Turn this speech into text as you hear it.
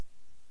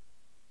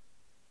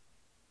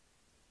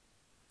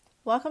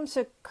Welcome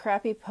to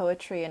Crappy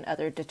Poetry and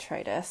Other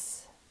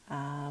Detritus.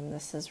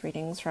 This is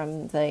readings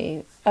from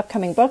the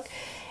upcoming book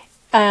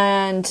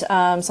and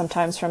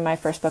sometimes from my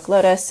first book,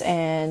 Lotus,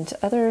 and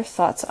other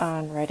thoughts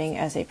on writing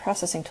as a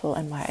processing tool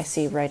and why I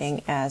see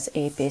writing as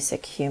a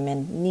basic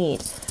human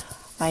need.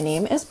 My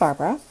name is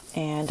Barbara,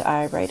 and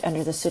I write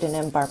under the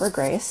pseudonym Barbara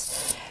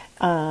Grace.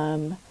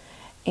 And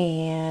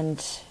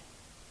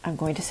I'm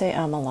going to say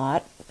a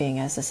lot, being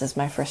as this is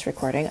my first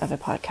recording of a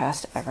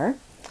podcast ever.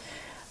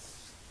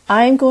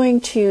 I'm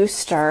going to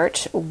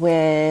start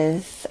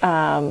with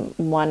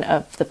one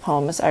of the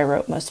poems I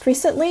wrote most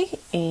recently,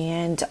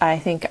 and I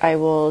think I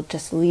will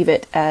just leave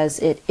it as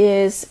it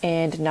is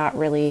and not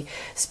really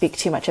speak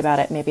too much about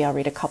it. Maybe I'll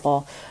read a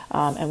couple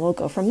and we'll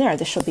go from there.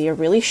 This will be a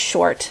really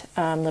short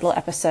little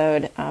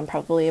episode,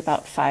 probably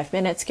about 5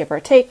 minutes, give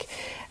or take,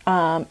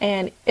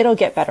 and it'll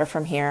get better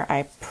from here,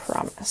 I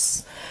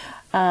promise.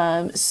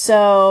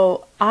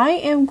 So I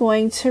am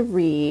going to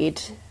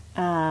read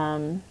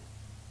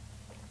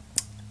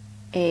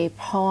a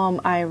poem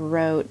I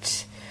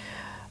wrote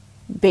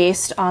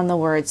based on the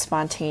word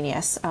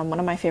spontaneous. One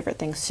of my favorite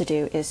things to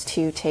do is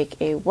to take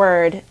a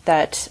word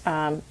that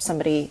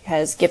somebody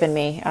has given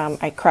me.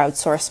 I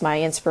crowdsource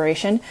my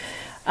inspiration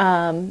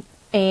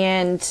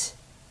and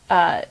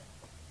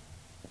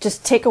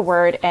just take a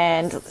word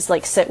and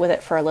like sit with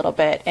it for a little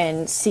bit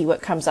and see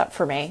what comes up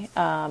for me,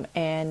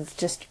 and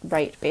just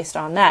write based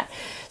on that.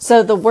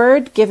 So the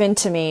word given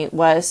to me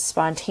was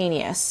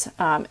spontaneous.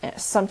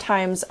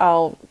 Sometimes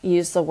I'll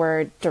use the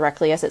word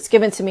directly as it's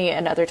given to me,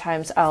 and other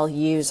times I'll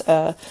use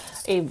a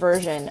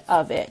version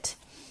of it.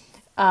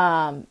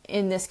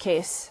 In this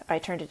case, I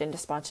turned it into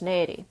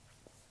spontaneity.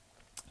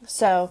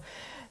 So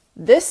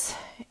this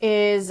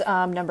is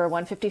number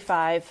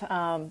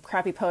 155.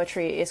 Crappy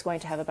Poetry is going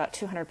to have about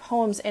 200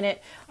 poems in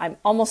it. I'm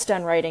almost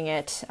done writing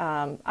it.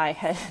 I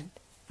had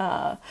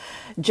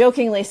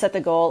jokingly set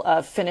the goal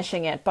of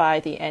finishing it by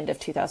the end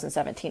of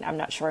 2017. I'm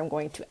not sure I'm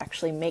going to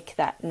actually make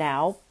that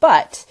now,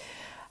 but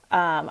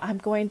I'm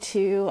going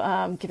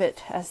to give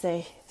it, as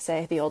they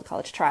say, the old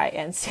college try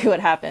and see what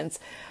happens.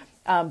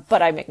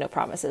 But I make no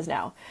promises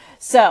now.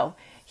 So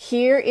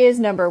here is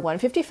number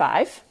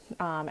 155.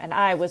 And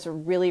I was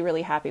really,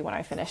 really happy when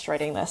I finished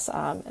writing this.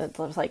 It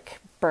was like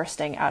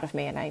bursting out of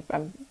me, and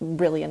I'm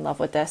really in love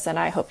with this, and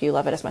I hope you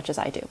love it as much as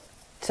I do.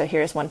 So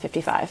here's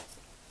 155.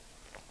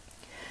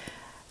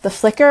 The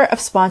flicker of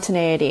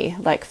spontaneity,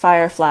 like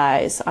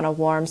fireflies on a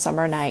warm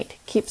summer night,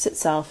 keeps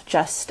itself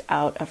just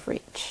out of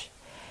reach.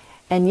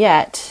 And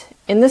yet,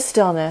 in the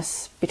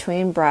stillness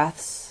between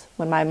breaths,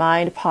 when my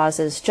mind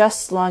pauses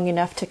just long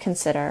enough to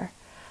consider,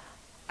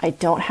 I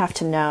don't have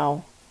to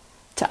know,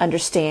 to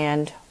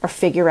understand or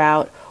figure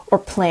out or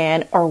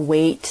plan or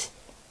wait,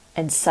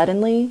 and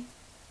suddenly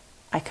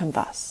I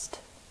combust.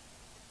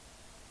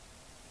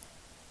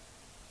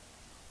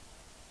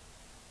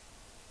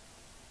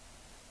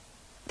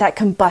 That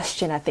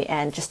combustion at the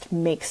end just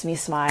makes me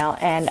smile,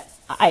 and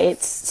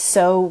it's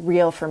so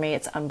real for me.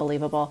 It's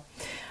unbelievable.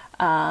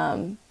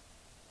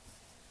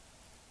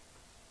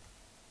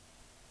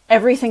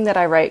 Everything that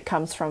I write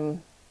comes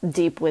from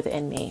deep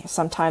within me.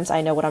 Sometimes I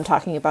know what I'm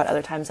talking about,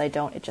 other times I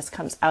don't. It just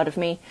comes out of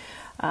me.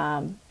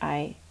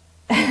 I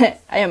I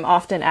am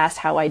often asked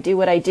how I do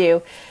what I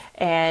do,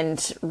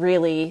 and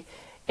really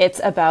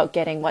it's about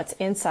getting what's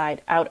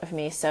inside out of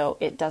me so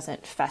it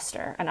doesn't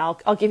fester. And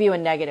I'll give you a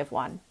negative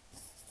one.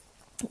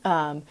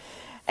 And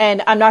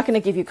I'm not going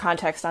to give you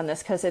context on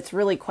this because it's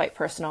really quite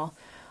personal.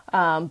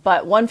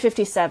 But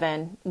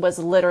 157 was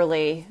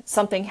literally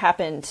something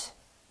happened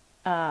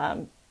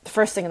the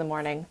first thing in the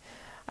morning.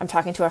 I'm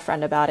talking to a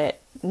friend about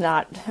it,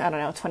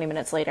 20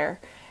 minutes later.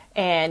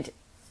 And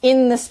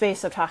in the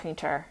space of talking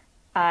to her,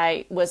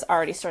 I was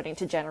already starting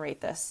to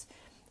generate this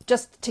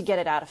just to get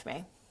it out of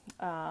me.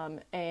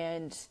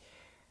 And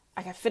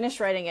I got finished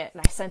writing it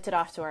and I sent it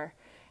off to her.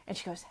 And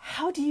she goes,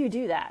 "How do you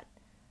do that?"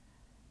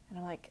 And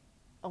I'm like,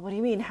 "Oh, what do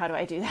you mean, how do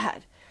I do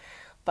that?"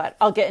 But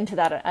I'll get into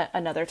that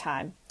another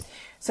time.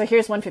 So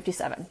here's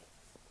 157.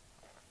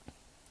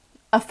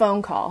 A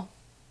phone call.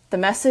 The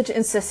message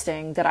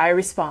insisting that I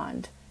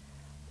respond.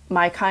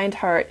 My kind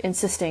heart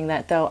insisting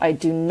that though I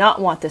do not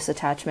want this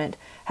attachment,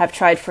 have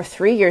tried for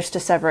 3 years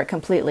to sever it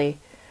completely,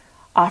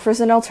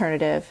 offers an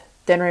alternative,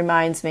 then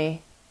reminds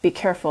me, be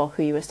careful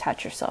who you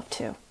attach yourself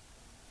to.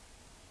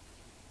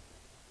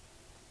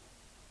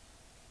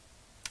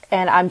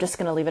 And I'm just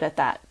going to leave it at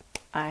that.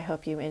 I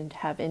hope you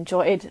have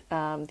enjoyed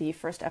the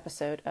first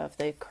episode of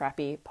the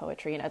Crappy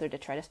Poetry and Other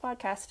Detritus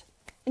podcast.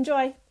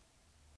 Enjoy!